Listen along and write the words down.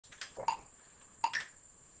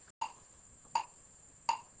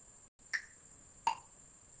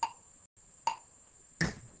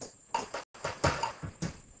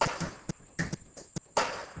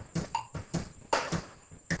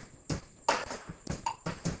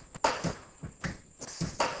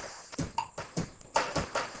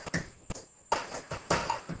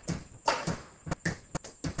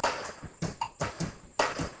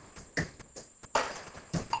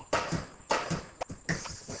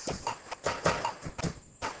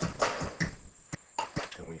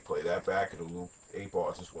that back, it'll loop 8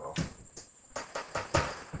 bars as well.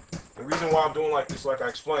 The reason why I'm doing like this, like I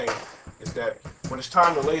explained, is that when it's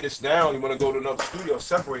time to lay this down, you want to go to another studio,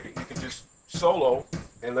 separate it, you can just solo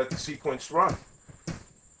and let the sequence run.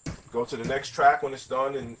 Go to the next track when it's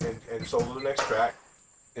done and solo the next track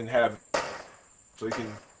and have, so you can,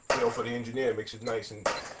 for the engineer, it makes it nice and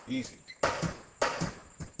easy.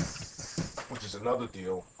 Which is another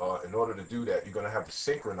deal. In order to do that, you're going to have to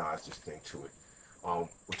synchronize this thing to it.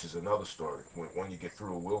 Which is another story. When you get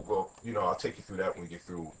through, we'll go, I'll take you through that when we get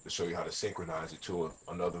through to show you how to synchronize it to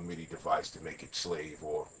another MIDI device to make it slave,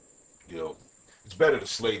 or, it's better to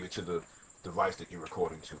slave it to the device that you're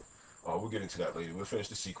recording to. We'll get into that later. We'll finish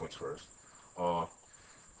the sequence first. Let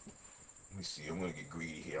me see, I'm going to get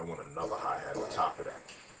greedy here. I want another hi-hat on top of that.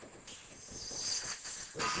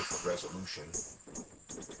 A different resolution.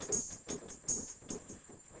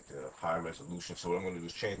 The high resolution. So what I'm going to do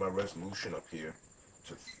is change my resolution up here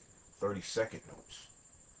to 30-second notes,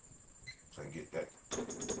 so I can get that,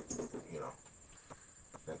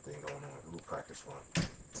 that thing going on. A little practice run.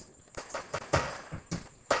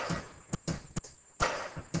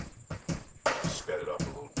 Sped it up a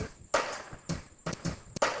little bit.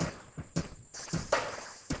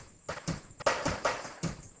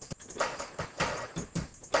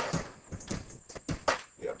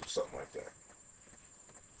 Yeah, do something like that.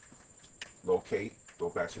 Locate, go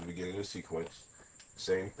back to the beginning of the sequence.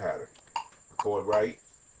 Same pattern. Record right,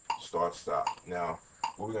 start, stop. Now,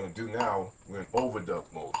 what we're going to do now, we're in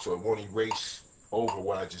overdub mode, so it won't erase over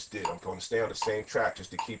what I just did. I'm going to stay on the same track just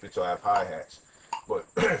to keep it so I have hi-hats. But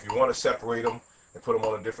if you want to separate them and put them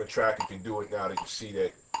on a different track, you can do it now that you see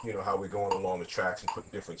that, how we're going along the tracks and putting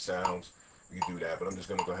different sounds. We can do that, but I'm just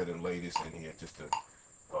going to go ahead and lay this in here just to,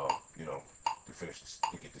 to finish this,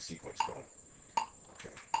 to get the sequence going.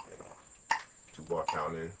 Okay, 2-bar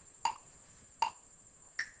count in.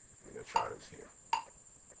 I'm going to try this here.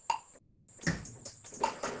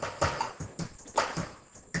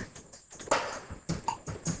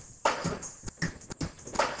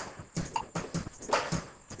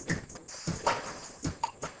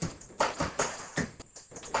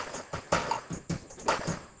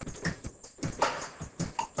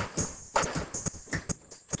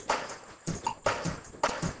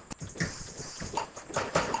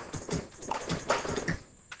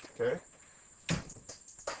 Okay.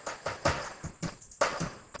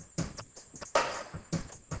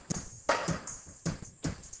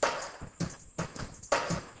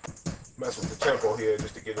 Mess with the tempo here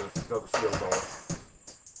just to get another feel going.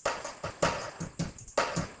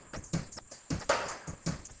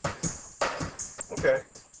 Okay,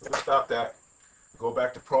 so let's stop that. Go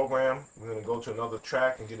back to program. We're going to go to another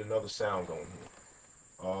track and get another sound going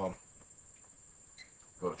here.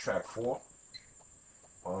 Go to track 4.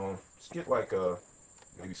 Let's get like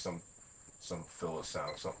maybe some filler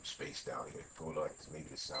sound, something spaced out here. Go to like maybe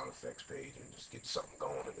the sound effects page and just get something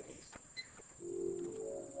going underneath.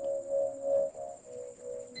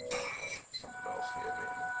 Something else here,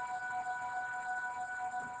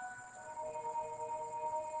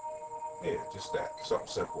 maybe. Yeah, just that. Something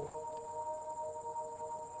simple.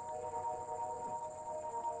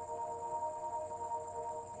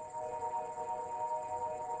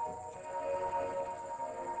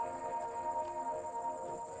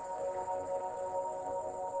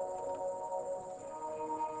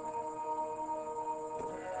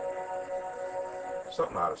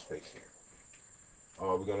 Something out of space here.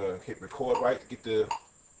 We're going to hit record right to get the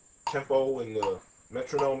tempo and the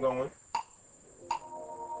metronome going.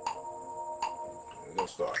 We're going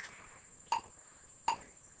to start.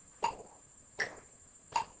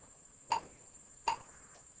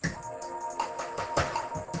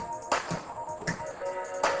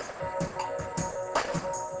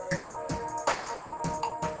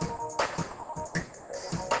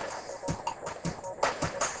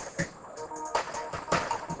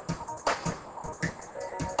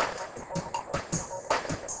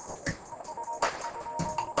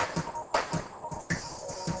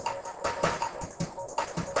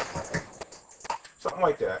 Something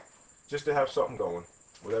like that, just to have something going,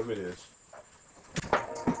 whatever it is.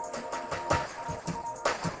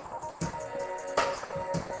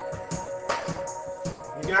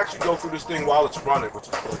 You can actually go through this thing while it's running, which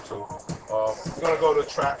is cool too. We're going to go to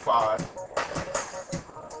track 5.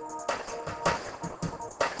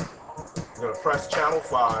 I'm going to press channel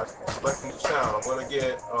 5, select new sound. I'm going to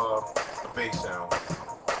get a bass sound,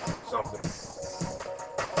 something.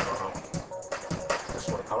 This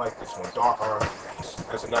one, I like this one, dark orange.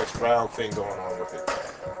 Has a nice brown thing going on with it.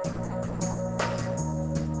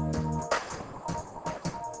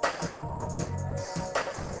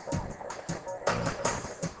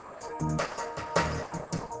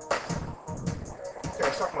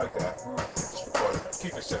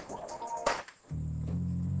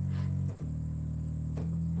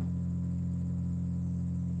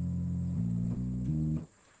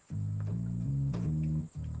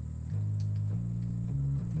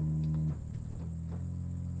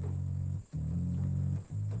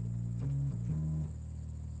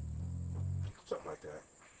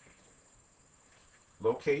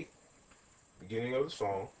 locate beginning of the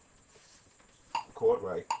song, record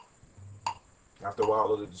right. After a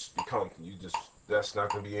while, it'll just become, that's not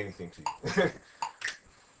going to be anything to you.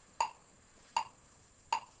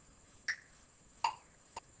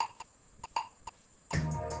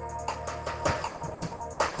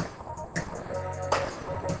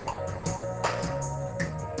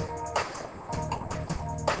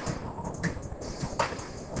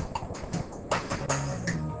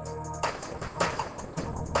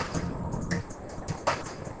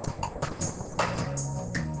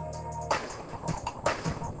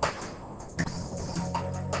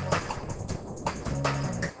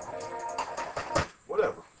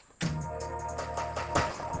 Whatever.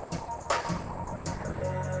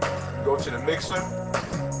 Go to the mixer,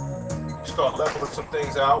 start leveling some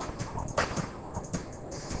things out.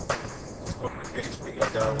 Go to the bass, bring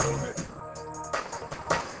that down a little bit.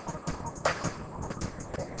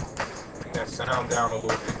 Bring that sound down a little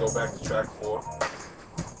bit, go back to track 4.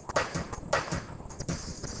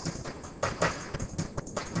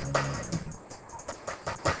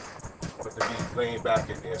 Put the beat laying back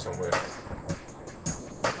in there somewhere.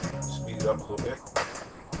 Speed it up a little bit.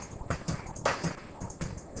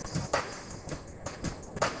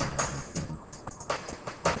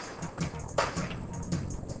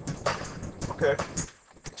 Okay,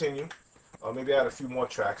 continue. Maybe add a few more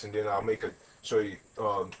tracks, and then I'll show you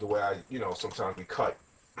the way sometimes we cut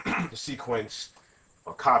the sequence,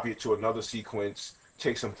 copy it to another sequence,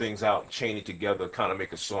 take some things out, and chain it together, kind of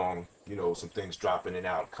make a song. Some things drop in and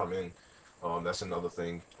out, come in. That's another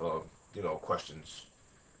thing. Questions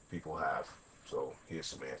people have. So here's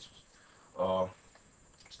some answers.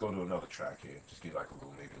 Let's go to another track here. Just get like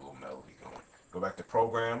maybe a little melody going. Go back to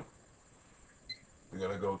program. We're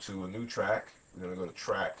going to go to a new track. We're going to go to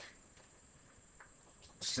track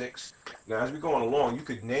 6. Now, as we're going along, you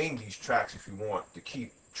could name these tracks if you want to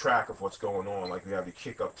keep track of what's going on. Like we have the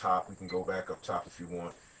kick up top. We can go back up top if you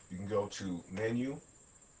want. You can go to menu,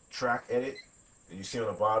 track edit, and you see on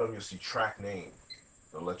the bottom, you'll see track name.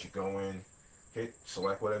 It'll let you go in,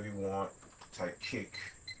 select whatever you want, type kick.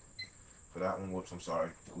 For that one, whoops, I'm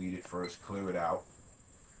sorry. Delete it first, clear it out.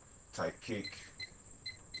 Type kick.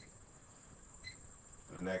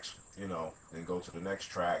 The next, then go to the next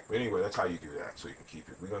track. But anyway, that's how you do that, so you can keep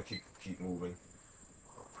it. We're gonna keep moving.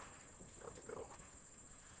 Go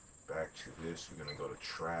back to this. We're gonna go to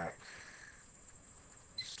track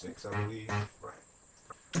 6, I believe. Right.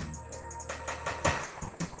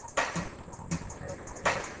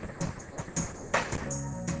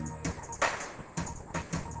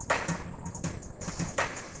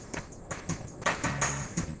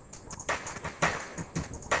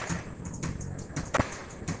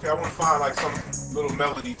 Okay, I want to find like some little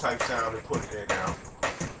melody type sound and put it there now.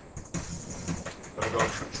 I'm gonna go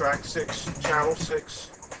to track 6, channel 6,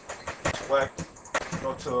 select,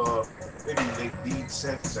 go to maybe lead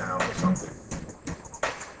synth sound or something.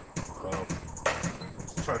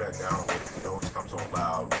 Turn that down a little, it comes on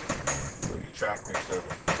loud. Go to your track mixer,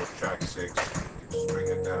 go to track 6, just bring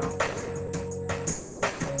it down.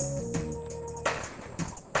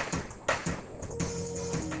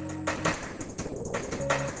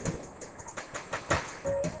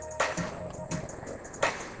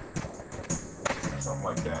 Something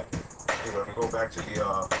like that. Anyway, we're going to go back to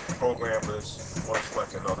the program list. I want to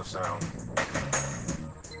select another sound.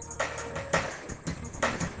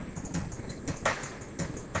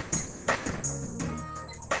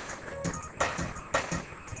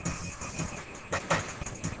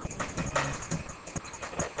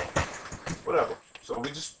 Whatever. So we're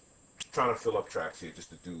just trying to fill up tracks here just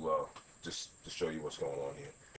to do, just to show you what's going on here.